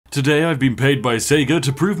Today I've been paid by Sega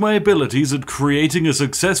to prove my abilities at creating a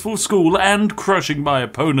successful school and crushing my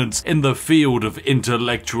opponents in the field of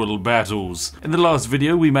intellectual battles. In the last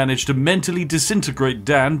video we managed to mentally disintegrate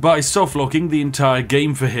Dan by softlocking the entire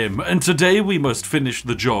game for him, and today we must finish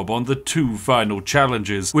the job on the 2 final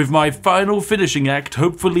challenges, with my final finishing act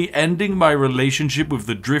hopefully ending my relationship with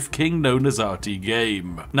the Drift King known as RT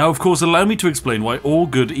Game. Now of course allow me to explain why all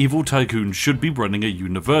good evil tycoons should be running a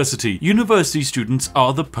university. University students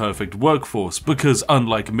are the perfect workforce because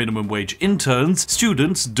unlike minimum wage interns,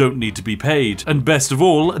 students don't need to be paid. And best of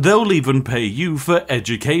all, they'll even pay you for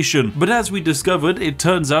education. But as we discovered, it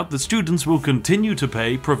turns out the students will continue to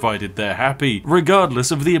pay provided they're happy, regardless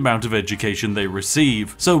of the amount of education they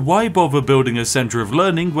receive. So why bother building a center of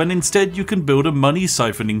learning when instead you can build a money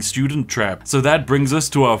siphoning student trap? So that brings us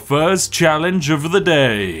to our first challenge of the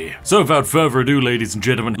day. So without further ado, ladies and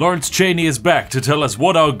gentlemen, Lawrence Chaney is back to tell us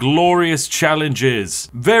what our glorious challenge is.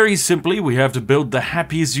 Very simply, we have to build the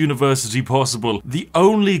happiest university possible. The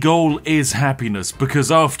only goal is happiness, because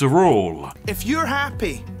after all... If you're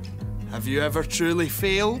happy, have you ever truly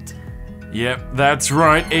failed? Yep, that's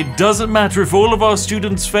right. It doesn't matter if all of our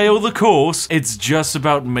students fail the course, it's just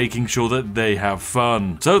about making sure that they have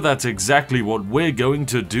fun. So that's exactly what we're going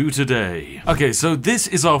to do today. Okay, so this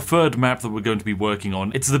is our third map that we're going to be working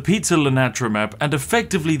on. It's the Pizza Lanatra map, and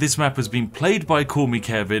effectively this map has been played by Call Me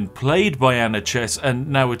Kevin, played by Anna Chess, and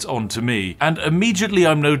now it's on to me. And immediately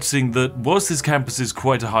I'm noticing that whilst this campus is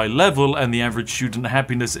quite a high level and the average student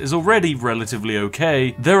happiness is already relatively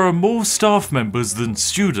okay, there are more staff members than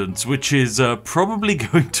students, which is probably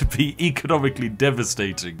going to be economically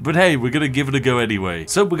devastating. But hey, we're going to give it a go anyway.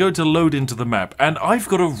 So we're going to load into the map, and I've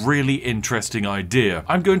got a really interesting idea.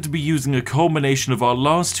 I'm going to be using a culmination of our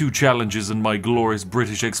last 2 challenges and my glorious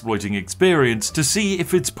British exploiting experience to see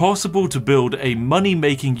if it's possible to build a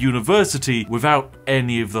money-making university without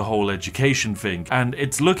any of the whole education thing. And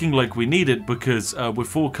it's looking like we need it because we're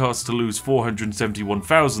forecast to lose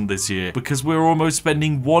 471,000 this year because we're almost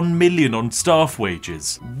spending 1 million on staff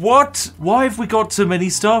wages. What? Why have we got so many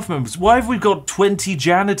staff members? Why have we got 20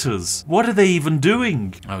 janitors? What are they even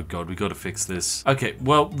doing? Oh god, we gotta fix this. Okay,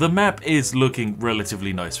 well, the map is looking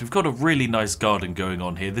relatively nice. We've got a really nice garden going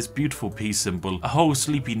on here, this beautiful peace symbol, a whole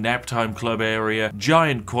sleepy nap time club area,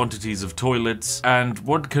 giant quantities of toilets, and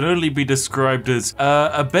what can only be described as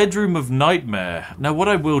a bedroom of nightmare. Now, what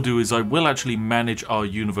I will do is I will actually manage our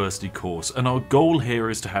university course, and our goal here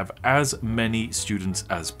is to have as many students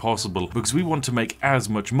as possible, because we want to make as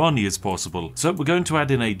much money as possible. So we're going to add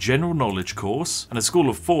in a general knowledge course and a school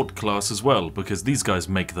of thought class as well, because these guys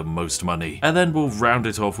make the most money. And then we'll round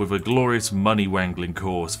it off with a glorious money wangling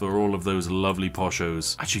course for all of those lovely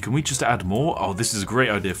poshos. Actually, can we just add more? Oh, this is a great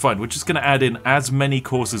idea. Fine, we're just going to add in as many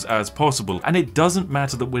courses as possible. And it doesn't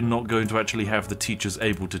matter that we're not going to actually have the teachers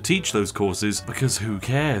able to teach those courses, because who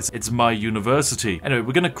cares? It's my university. Anyway,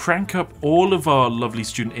 we're going to crank up all of our lovely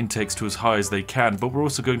student intakes to as high as they can, but we're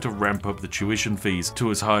also going to ramp up the tuition fees to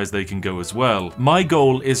as high as they can go as well. My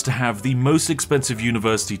goal is to have the most expensive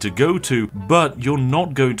university to go to, but you're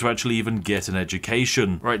not going to actually even get an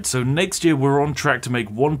education. Right, so next year we're on track to make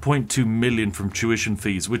 1.2 million from tuition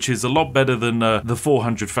fees, which is a lot better than the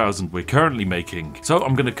 400,000 we're currently making. So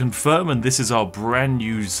I'm going to confirm, and this is our brand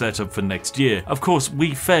new setup for next year. Of course,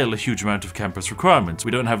 we fail a huge amount of campus requirements.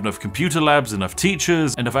 We don't have enough computer labs, enough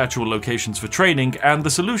teachers, enough actual locations for training, and the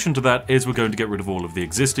solution to that is we're going to get rid of all of the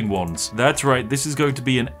existing ones. That's right, this is going to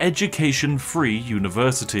be an education-free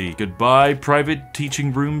university. Goodbye private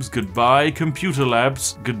teaching rooms, goodbye computer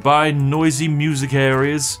labs, goodbye noisy music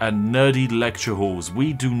areas, and nerdy lecture halls.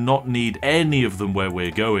 We do not need any of them where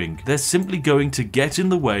we're going. They're simply going to get in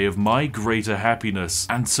the way of my greater happiness,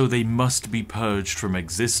 and so they must be purged from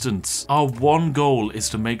existence. Our one goal is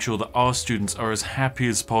to make sure that our students are as happy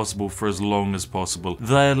as possible for as long as possible.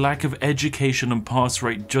 Their lack of education and pass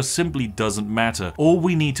rate just simply doesn't matter. All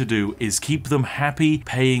we need to do is keep them happy,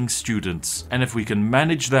 paying students. And if we can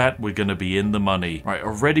manage that, we're going to be in the money. Right,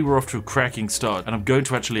 already we're off to a cracking start, and I'm going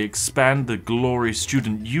to actually expand the glorious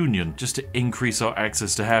student union just to increase our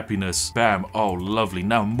access to happiness. Bam. Oh, lovely.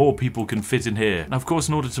 Now more people can fit in here. Now, of course,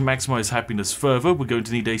 in order to maximize happiness further, we're going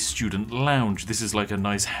to need a student lounge. This is like a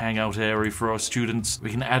nice hangout area for our students.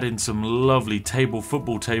 We can add in some lovely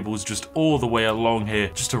football tables just all the way along here,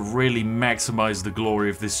 just to really maximize the glory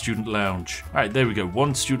of this student lounge. All right, there we go.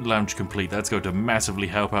 1 student lounge complete. That's going to massively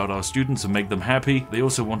help help out our students and make them happy. They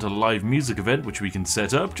also want a live music event, which we can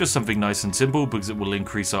set up. Just something nice and simple because it will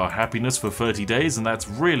increase our happiness for 30 days, and that's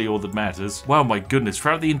really all that matters. Wow, my goodness,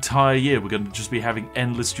 throughout the entire year, we're going to just be having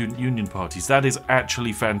endless student union parties. That is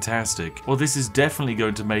actually fantastic. Well, this is definitely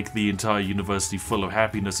going to make the entire university full of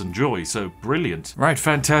happiness and joy, so brilliant. Right,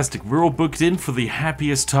 fantastic. We're all booked in for the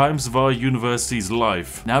happiest times of our university's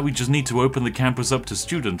life. Now we just need to open the campus up to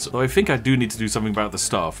students, though I think I do need to do something about the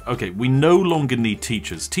staff. Okay, we no longer need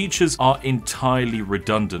teachers. Teachers are entirely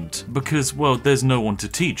redundant because, well, there's no one to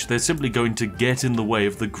teach. They're simply going to get in the way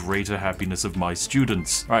of the greater happiness of my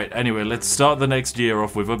students. Right, anyway, let's start the next year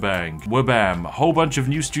off with a bang. Wabam! A whole bunch of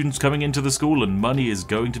new students coming into the school and money is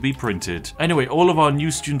going to be printed. Anyway, all of our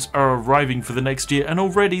new students are arriving for the next year and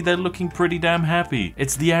already they're looking pretty damn happy.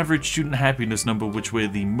 It's the average student happiness number which we're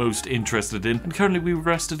the most interested in, and currently we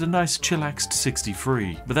rest at a nice chillaxed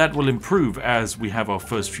 63. But that will improve as we have our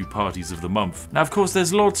first few parties of the month. Now, of course,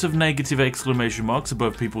 there's lots of negative exclamation marks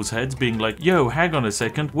above people's heads being like, yo, hang on a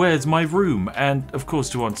second, where's my room? And of course,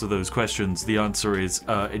 to answer those questions, the answer is,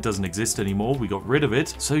 it doesn't exist anymore. We got rid of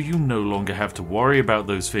it, so you no longer have to worry about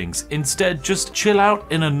those things. Instead, just chill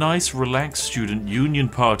out in a nice, relaxed student union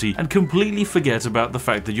party and completely forget about the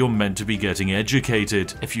fact that you're meant to be getting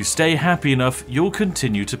educated. If you stay happy enough, you'll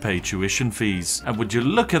continue to pay tuition fees. And would you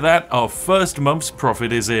look at that, our first month's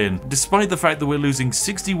profit is in. Despite the fact that we're losing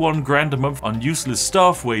 61 grand a month on useless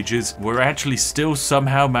staff wages, we're actually still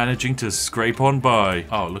somehow managing to scrape on by.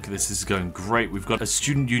 Oh, look at this, this is going great. We've got a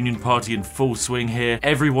student union party in full swing here.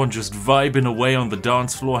 Everyone just vibing away on the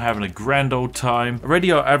dance floor, having a grand old time.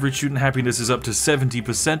 Already our average student happiness is up to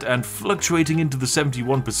 70% and fluctuating into the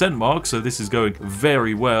 71% mark, so this is going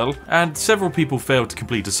very well. And several people failed to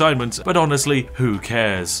complete assignments, but honestly, who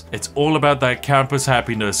cares? It's all about that campus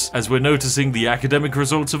happiness, as we're noticing the academic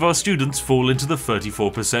results of our students fall into the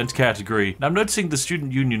 34% category. Now, I'm noticing the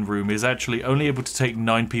student union room is actually only able to take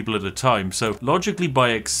 9 people at a time, so logically by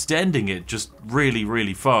extending it just really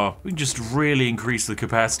far, we can just really increase the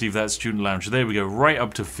capacity of that student lounge. There we go, right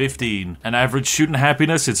up to 15. And average student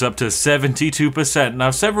happiness, it's up to 72%.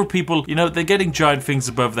 Now, several people, you know, they're getting giant things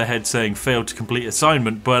above their head saying failed to complete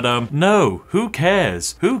assignment, but no, who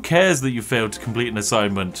cares? Who cares that you failed to complete an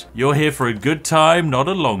assignment? You're here for a good time, not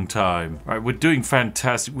a long time. Right, we're doing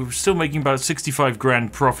fantastic. We're still making about 65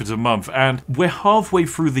 grand profit a month, and we're halfway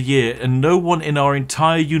through the year and no one in our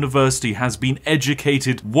entire university has been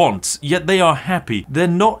educated once, yet they are happy. They're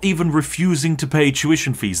not even refusing to pay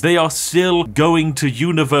tuition fees. They are still going to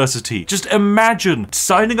university. Just imagine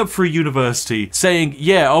signing up for a university, saying,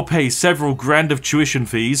 yeah, I'll pay several grand of tuition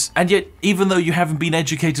fees, and yet even though you haven't been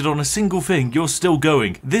educated on a single thing, you're still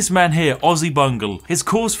going. This man here, Aussie Bungle, his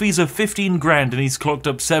course fees are 15 grand and he's clocked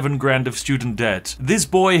up 7 grand of student debt. This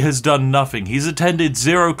boy has done nothing. He's attended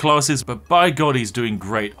 0 classes, but by God, he's doing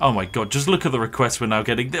great. Oh my God, just look at the requests we're now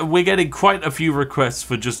getting. We're getting quite a few requests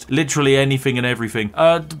for just literally anything and everything.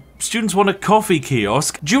 Students want a coffee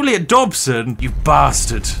kiosk. Juliet Dobson, you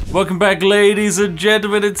bastard. Welcome back, ladies and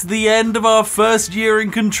gentlemen. It's the end of our first year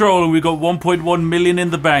in control and we've got 1.1 million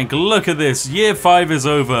in the bank. Look at this. Year 5 is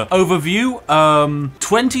over. Overview,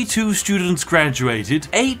 22 students graduated,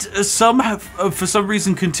 8 some have for some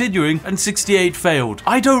reason continuing, and 68 failed.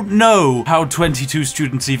 I don't know how 22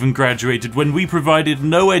 students even graduated when we provided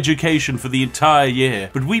no education for the entire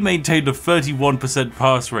year, but we maintained a 31%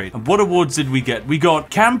 pass rate. And what awards did we get? We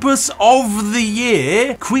got Campus of the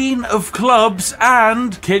Year, Queen of Clubs,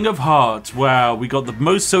 and King of Hearts. Wow, we got the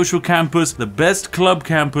most social campus, the best club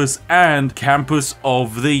campus, and Campus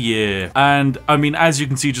of the Year. And I mean, as you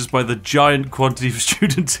can see just by the giant quantity of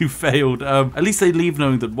students who failed, at least they leave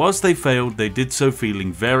knowing that whilst they failed, they did so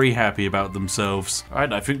feeling very happy about themselves.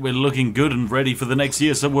 Alright, I think we're looking good and ready for the next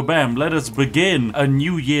year, so wabam, let us begin. A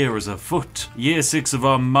new year is afoot. Year 6 of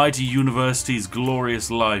our mighty university's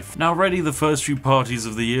glorious life. Now already the first few parties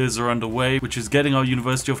of the years are underway, which is getting our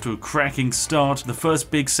university off to a cracking start. The first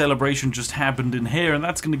big celebration just happened in here, and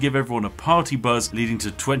that's going to give everyone a party buzz, leading to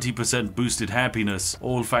 20% boosted happiness,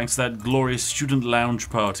 all thanks to that glorious student lounge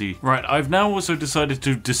party. Right, I've now also decided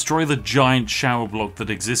to destroy the giant shower block that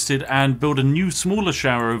existed and build a new smaller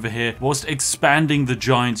shower over here whilst expanding the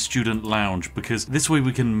giant student lounge, because this way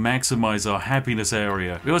we can maximize our happiness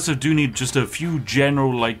area. We also do need just a few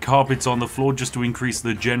general like carpets on the floor just to increase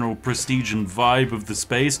the general prestige and vibe of the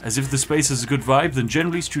space. space, as if the space has a good vibe, then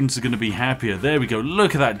generally students are going to be happier. There we go.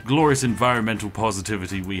 Look at that glorious environmental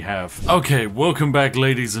positivity we have. Okay, welcome back,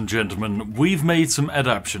 ladies and gentlemen. We've made some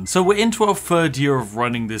adaptations. So we're into our 3rd year of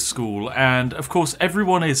running this school, and of course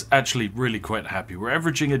everyone is actually really quite happy. We're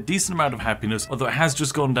averaging a decent amount of happiness, although it has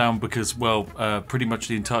just gone down because, well, pretty much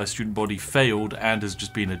the entire student body failed and has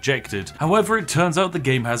just been ejected. However, it turns out the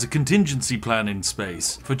game has a contingency plan in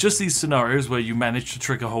space for just these scenarios where you manage to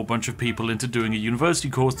trick a whole bunch of people into doing a university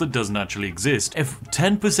course that doesn't actually exist. If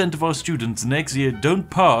 10% of our students next year don't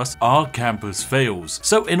pass, our campus fails.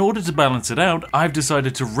 So in order to balance it out, I've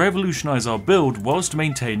decided to revolutionize our build whilst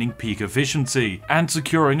maintaining peak efficiency and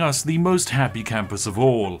securing us the most happy campus of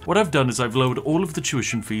all. What I've done is I've lowered all of the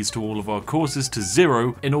tuition fees to all of our courses to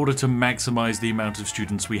 0 in order to maximize the amount of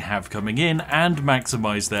students we have coming in and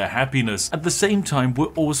maximize their happiness. At the same time, we're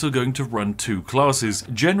also going to run 2 classes,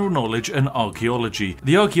 general knowledge and archaeology.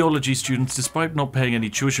 The archaeology students, despite not paying any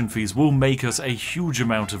tuition fees, will make us a huge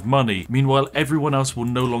amount of money. Meanwhile, everyone else will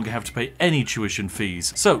no longer have to pay any tuition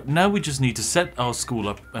fees. So now we just need to set our school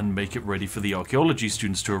up and make it ready for the archaeology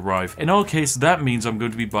students to arrive. In our case, that means I'm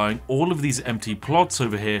going to be buying all of these empty plots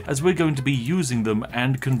over here, as we're going to be using them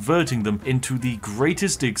and converting them into the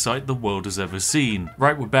greatest dig site the world has ever seen.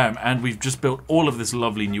 Right, we're bam, and we've just built all of this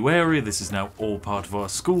lovely new area. This is now all part of our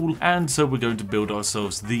school, and so we're going to build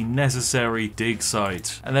ourselves the necessary dig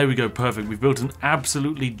site. And there we go, perfect. We've built an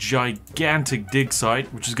absolutely gigantic dig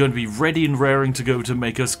site, which is going to be ready and raring to go to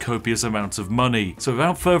make us copious amounts of money. So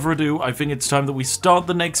without further ado, I think it's time that we start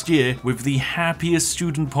the next year with the happiest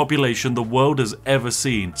student population the world has ever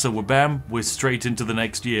seen. So we're straight into the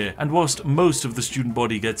next year. And whilst most of the student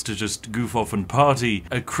body gets to just goof off and party,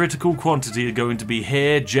 a critical quantity are going to be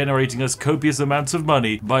here generating us copious amounts of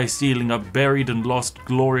money by stealing up buried and lost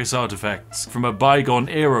glorious artifacts from a bygone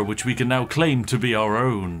era which we can now claim to be our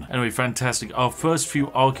own. Anyway, fantastic. Our first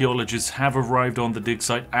few archaeologists have arrived on the dig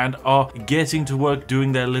site and are getting to work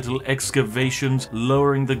doing their little excavations,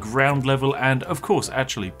 lowering the ground level, and of course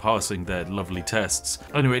actually passing their lovely tests.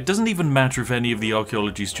 Anyway, it doesn't even matter if any of the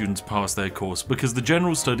archaeology students pass their course, because the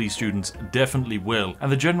general studies students definitely will,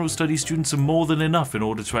 and the general studies students are more than enough in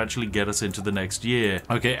order to actually get us into the next year.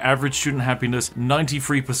 Okay, average student happiness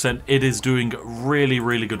 93%. It is doing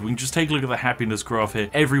really good. We can just take a look at the happiness graph here.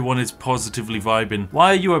 Everyone is positively vibing.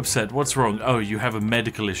 Why are you upset? What's wrong? Oh, you have a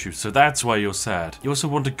medical issue, so that's why you're sad. You also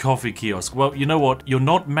want a coffee kiosk. Well, you know what? You're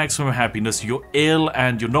not maximum happiness, you're ill,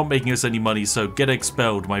 and you're not making us any money, so get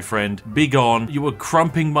expelled, my friend. Be gone. You were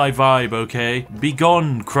crumping my vibe, okay? Be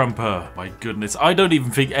gone, crumper. My goodness, I don't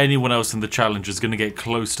even think anyone else in the challenge is going to get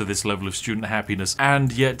close to this level of student happiness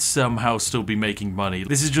and yet somehow still be making money.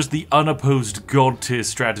 This is just the unopposed god tier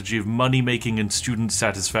strategy of money making and student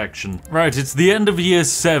satisfaction. Right, it's the end of year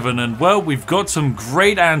 7, and well, we've got some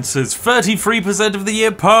great answers. 33% of the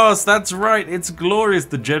year passed. That's right, it's glorious.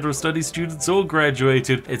 The general studies students all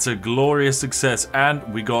graduated. It's a glorious success, and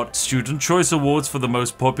we got student choice awards for the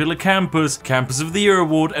most popular campus, campus of the year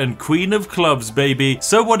award, and queen of clubs, baby.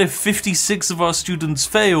 So what if 56 of our students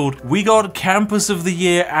failed? We got campus of the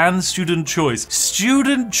year and student choice.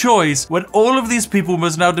 Student choice, when all of these people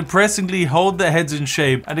must now depressingly hold their heads in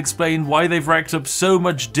shame and explain why they've racked up so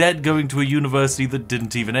much debt going to a university that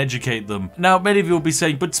didn't even educate them. Now, many of you will be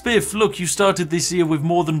saying, but Spiff, look, you started this year with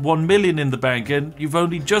more than 1 million in the bank and you've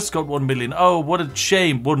only just got 1 million. Oh, what a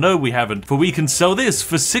shame. Well, no, we haven't, for we can sell this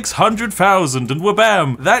for 600,000 and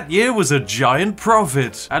wha-bam, that year was a giant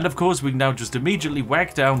profit. And of course, we can now just immediately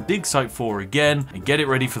whack down dig site 4 again and get it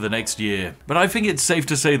ready for the next year. But I think it's safe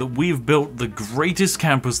to say that we've built the greatest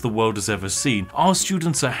campus the world has ever seen. Our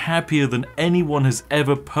students are happier than anyone has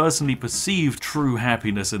ever personally perceived true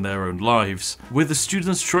happiness in their own lives. We're the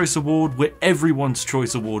Student's Choice Award, we're everyone's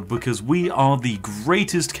choice award, because we are the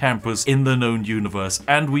greatest campus in the known universe,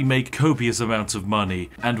 and we make copious amounts of money,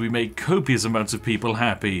 and we make copious amounts of people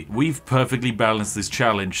happy. We've perfectly balanced this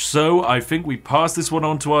challenge, so I think we pass this one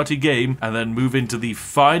on to Artie Game and then move into the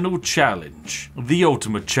final challenge. The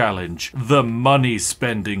ultimate challenge. The money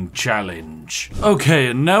spending challenge. Okay,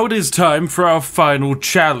 and now it is time for our final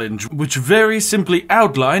challenge, which very simply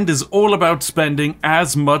outlined is all about spending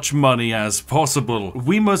as much money as possible.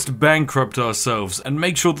 We must bankrupt ourselves and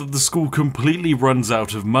make sure that the school completely runs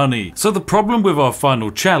out of money. So the problem with our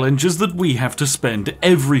final challenge is that we have to spend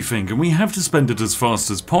everything, and we have to spend it as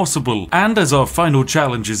fast as possible. And as our final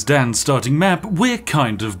challenge is Dan's starting map, we're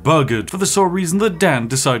kind of buggered, for the sole reason that Dan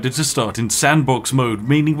decided to start in sandbox mode,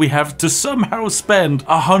 meaning we have to somehow spend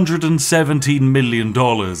 $117 million.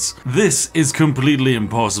 This is completely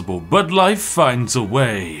impossible, but life finds a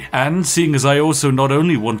way. And seeing as I also not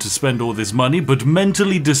only want to spend all this money, but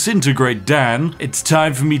mentally disintegrate Dan, it's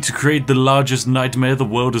time for me to create the largest nightmare the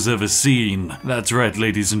world has ever seen. That's right,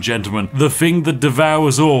 ladies and gentlemen. The thing that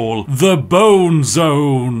devours all. The Bone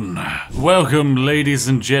Zone. Welcome, ladies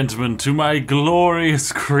and gentlemen, to my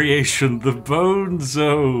glorious creation, the Bone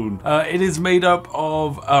Zone. It is made up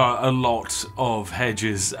of a lot of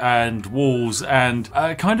hedges and walls and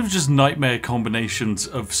kind of just nightmare combinations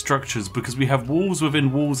of structures, because we have walls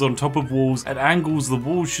within walls on top of walls at angles the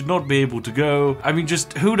walls should not be able to go. I mean,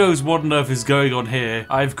 just who knows what on earth is going on here.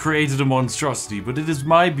 I've created a monstrosity, but it is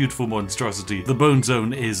my beautiful monstrosity. The Bone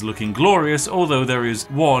Zone is looking glorious, although there is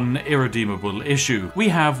one irredeemable issue. We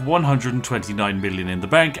have 129 million in the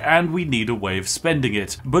bank and we need a way of spending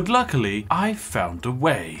it. But luckily, I found a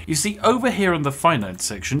way. You see, over here in the finance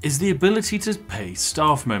section is the ability to pay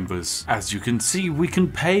staff members. As you can see, we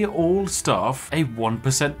can pay all staff a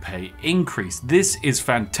 1% pay increase. This is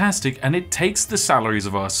fantastic, and it takes the salaries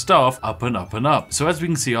of our staff up and up and up. So as we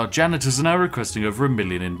can see, our janitors are now requesting over $1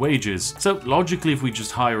 million in wages. So logically, if we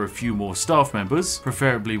just hire a few more staff members,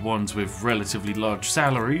 preferably ones with relatively large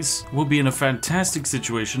salaries, we'll be in a fantastic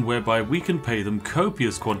situation whereby we can pay them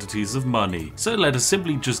copious quantities of money. So let us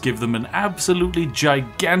simply just give them an absolutely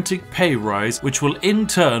gigantic pay rise, which will in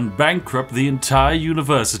turn bankrupt the entire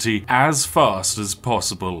university as fast as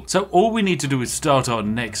possible. So all we need to do is start our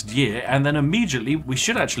next year, and then immediately we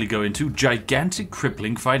should actually go into gigantic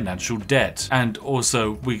crippling financial debt. And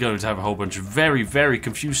also we're going to have a whole bunch of very, very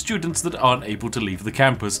confused students that aren't able to leave the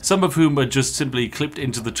campus, some of whom are just simply clipped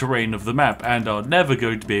into the terrain of the map and are never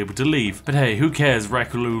going to be able to leave. But hey, who cares,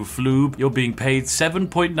 Rakaloo Floob? You're being paid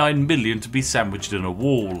 7.9 million to be sandwiched in a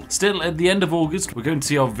wall. Still, at the end of August, we're going to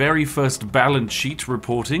see our very first balance sheet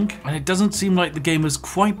reporting, and it doesn't seem like the game has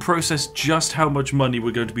quite processed just how much money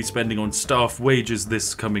we're going to be spending on staff wages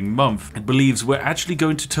this coming month. It believes we're actually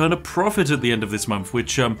going to turn a profit at the end of this month,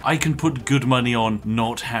 which I can put good money on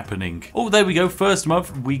not happening. Oh, there we go. First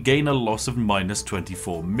month, we gain a loss of minus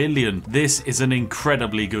 24 million. This is an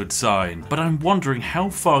incredibly good sign, but I'm wondering how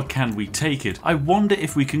far can we take it? I wonder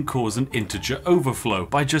if we can cause an integer overflow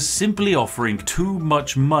by just simply offering too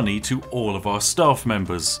much money to all of our staff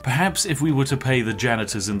members. Perhaps if we were to pay the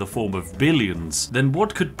janitors in the form of billions, then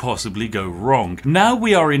what could possibly go wrong? Now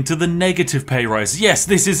we are into the negative pay rise. Yes,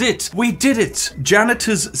 this is it. We did it.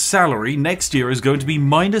 Janitors' salary next year is going to be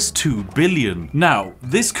minus 2 billion. Now,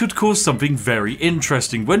 this could cause something very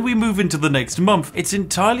interesting. When we move into the next month, it's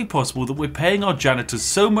entirely possible that we're paying our janitors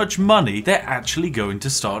so much money, they're actually going to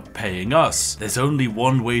start paying us. There's only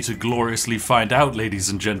one way to gloriously find out, ladies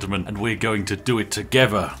and gentlemen, and we're going to do it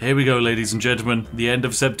together. Here we go, ladies and gentlemen. The end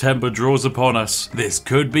of September draws upon us. This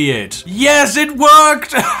could be it. Yes, it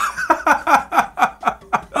worked!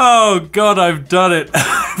 Oh god, I've done it.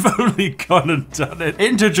 I've only gone and done it.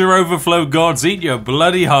 Integer overflow gods, eat your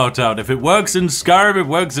bloody heart out. If it works in Skyrim, it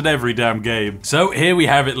works in every damn game. So here we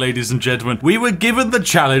have it, ladies and gentlemen. We were given the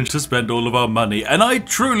challenge to spend all of our money, and I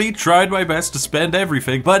truly tried my best to spend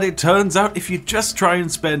everything, but it turns out if you just try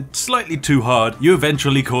and spend slightly too hard, you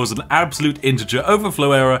eventually cause an absolute integer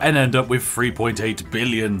overflow error and end up with 3.8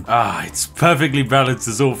 billion. Ah, it's perfectly balanced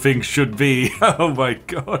as all things should be. Oh my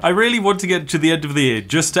god. I really want to get to the end of the year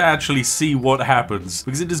just to actually see what happens,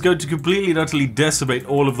 because it is going to completely and utterly decimate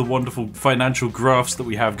all of the wonderful financial graphs that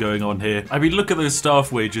we have going on here. I mean, look at those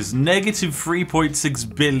staff wages. Negative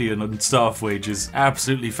 3.6 billion on staff wages.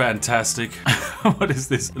 Absolutely fantastic. What is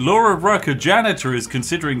this? Laura Rucker, janitor, is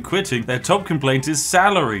considering quitting. Their top complaint is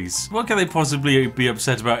salaries. What can they possibly be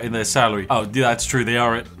upset about in their salary? Oh, yeah, that's true. They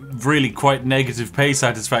are at really quite negative pay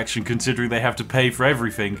satisfaction considering they have to pay for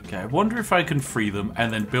everything. Okay, I wonder if I can free them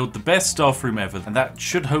and then build the best staff room ever, and that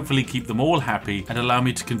should hopefully keep them all happy and allow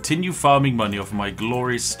me to continue farming money off of my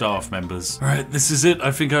glorious staff members. Alright, this is it.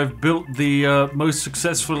 I think I've built the most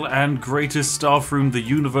successful and greatest staff room the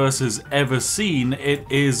universe has ever seen. It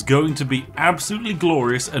is going to be absolutely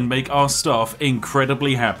glorious and make our staff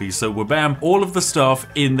incredibly happy. So wabam, all of the staff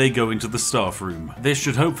in, they go into the staff room. This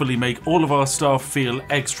should hopefully make all of our staff feel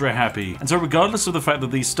extra happy. And so regardless of the fact that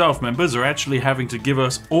these staff members are actually having to give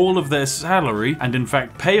us all of their salary and in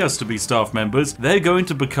fact pay us to be staff members, they're going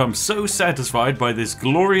to become so satisfied by this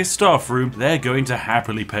glorious staff room, they're going to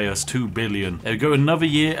happily pay us 2 billion. There we go, another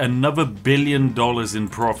year, another $1 billion in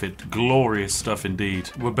profit. Glorious stuff indeed.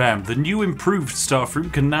 Wabam, the new improved staff room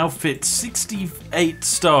can now fit 68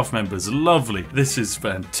 staff members. Lovely. This is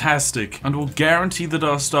fantastic, and will guarantee that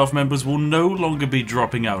our staff members will no longer be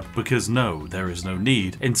dropping out, because no, there is no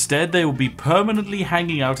need. Instead, they will be permanently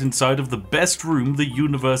hanging out inside of the best room the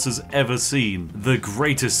universe has ever seen. The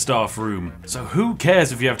greatest staff room. So who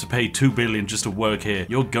cares if you have to pay $2 billion just to work here?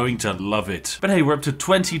 You're going to love it. But hey, we're up to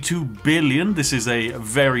 $22 billion. This is a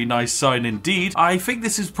very nice sign indeed. I think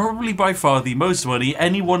this is probably by far the most money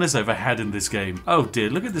anyone has ever had in this game. Oh dear,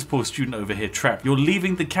 look at this poor student over here trapped. You're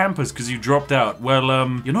leaving the campus because you dropped out. Well,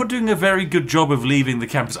 you're not doing a very good job of leaving the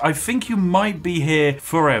campus. I think you might be here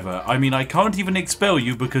forever. I mean, I can't even expel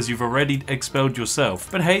you because you've already expelled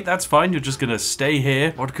yourself. But hey, that's fine. You're just gonna stay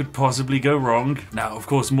here. What could possibly go wrong? Now, of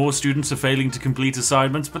course, more students are failing to complete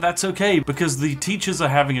assignments, but that's okay because the teachers are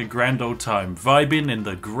having a grand old time, vibing in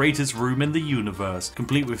the greatest room in the universe,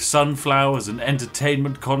 complete with sunflowers and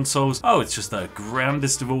entertainment consoles. Oh, it's just the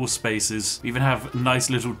grandest of all spaces. We even have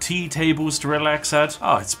nice little tea tables to relax at.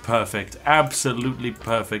 Oh, it's perfect. Absolutely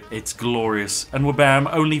perfect. It's glorious. And wabam,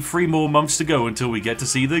 only 3 more months to go until we get to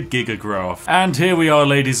see the gigagraph. And here we are,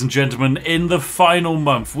 ladies and gentlemen, in the final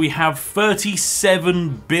month. We have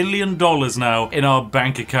 $37 billion now in our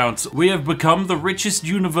bank accounts. We have become the richest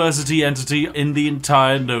university entity in the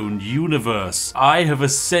entire known universe. I have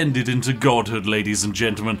ascended into godhood, ladies and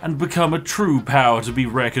gentlemen, and become a true power to be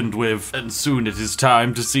reckoned with. And soon it is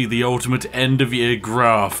time to see the ultimate end-of-year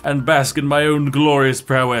graph and bask in my own glorious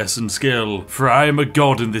prowess and skill. For I am a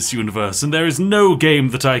god in this universe, and there is no game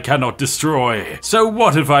that I cannot destroy. So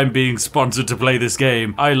what if I'm being sponsored to play this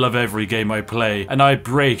game? I love every game I play, and I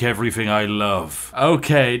break everything I love.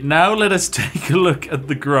 Okay, now let us take a look at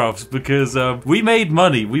the graphs, because we made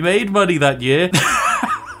money. We made money that year.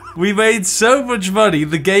 We made so much money,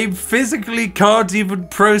 the game physically can't even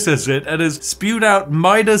process it and has spewed out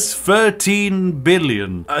minus 13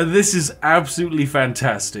 billion. This is absolutely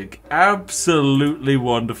fantastic. Absolutely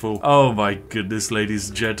wonderful. Oh my goodness, ladies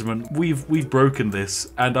and gentlemen. We've broken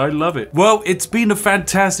this, and I love it. Well, it's been a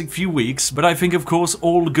fantastic few weeks, but I think, of course,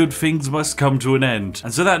 all good things must come to an end.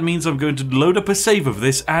 And so that means I'm going to load up a save of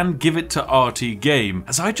this and give it to RT Game,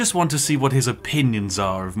 as I just want to see what his opinions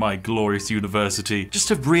are of my glorious university, just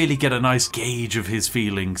to really get a nice gauge of his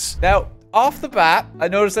feelings. Now, off the bat, I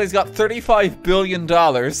noticed that he's got $35 billion,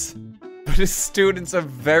 but his students are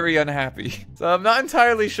very unhappy. So I'm not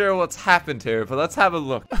entirely sure what's happened here, but let's have a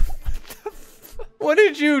look. What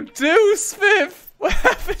did you do, Spiff? What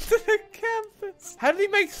happened to the campus? How did he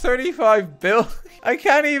make 35 billion? I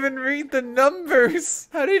can't even read the numbers.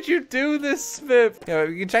 How did you do this, Spiff? Yeah,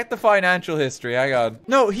 we can check the financial history. Hang on.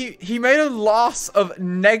 No, he made a loss of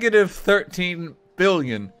negative 13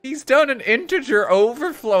 billion. He's done an integer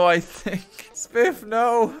overflow, I think. Spiff,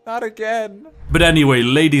 no, not again. But anyway,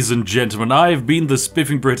 ladies and gentlemen, I've been the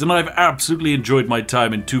Spiffing Brit, and I've absolutely enjoyed my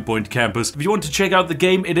time in 2 Point Campus. If you want to check out the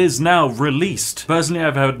game, it is now released. Personally,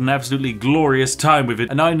 I've had an absolutely glorious time with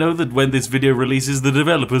it, and I know that when this video releases, the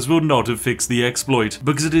developers will not have fixed the exploit,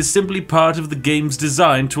 because it is simply part of the game's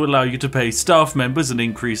design to allow you to pay staff members an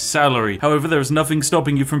increased salary. However, there is nothing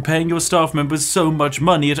stopping you from paying your staff members so much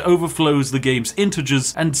money it overflows the game's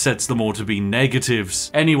integers and sets them all to be negatives.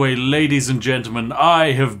 Anyway, ladies and gentlemen,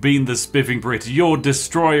 I have been the Spiffing Brit, your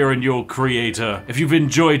destroyer and your creator. If you've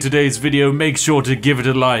enjoyed today's video, make sure to give it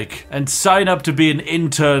a like and sign up to be an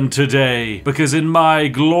intern today, because in my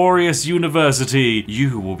glorious university,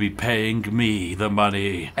 you will be paying me the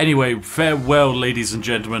money. Anyway, farewell, ladies and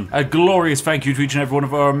gentlemen. A glorious thank you to each and every one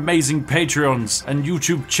of our amazing Patreons and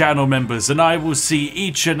YouTube channel members, and I will see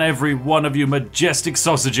each and every one of you majestic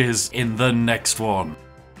sausages in the next one.